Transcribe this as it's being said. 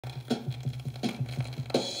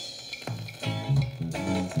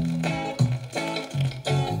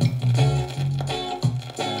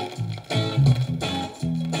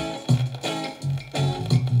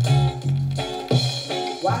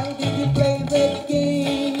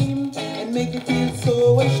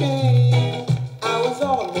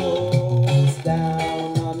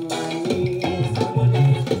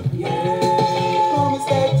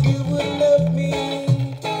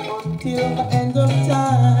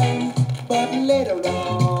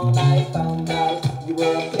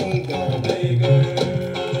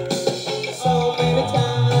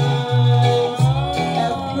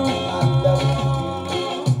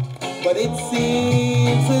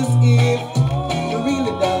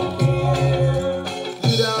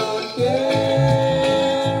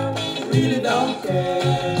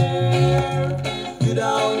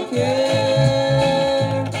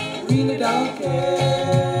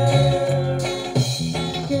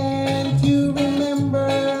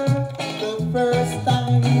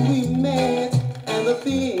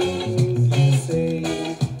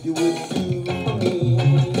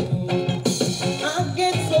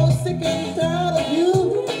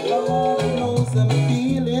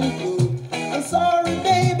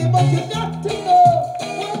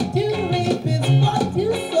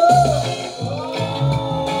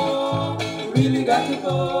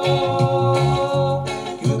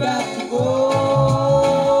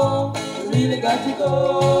got to go.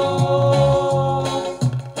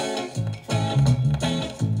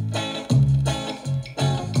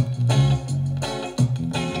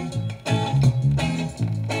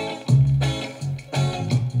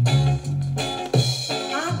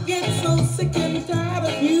 I get so sick and tired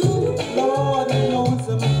of you. Lord knows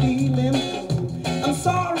I'm feeling blue. I'm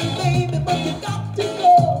sorry, baby, but you got to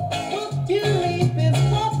go. What you reap is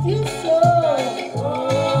what you sow.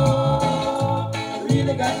 Oh, you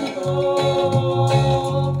really got to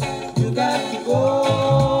go. You got to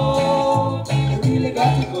go. You really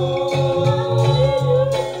got to go.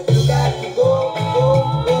 You got to go, go,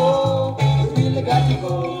 go. You really got to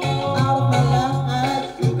go. Out of my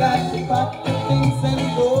life, you got to pack the things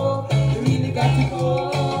and go. You really got to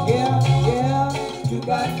go. Yeah, yeah. You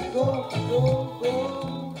got to go, go,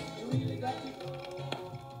 go. You really got to go.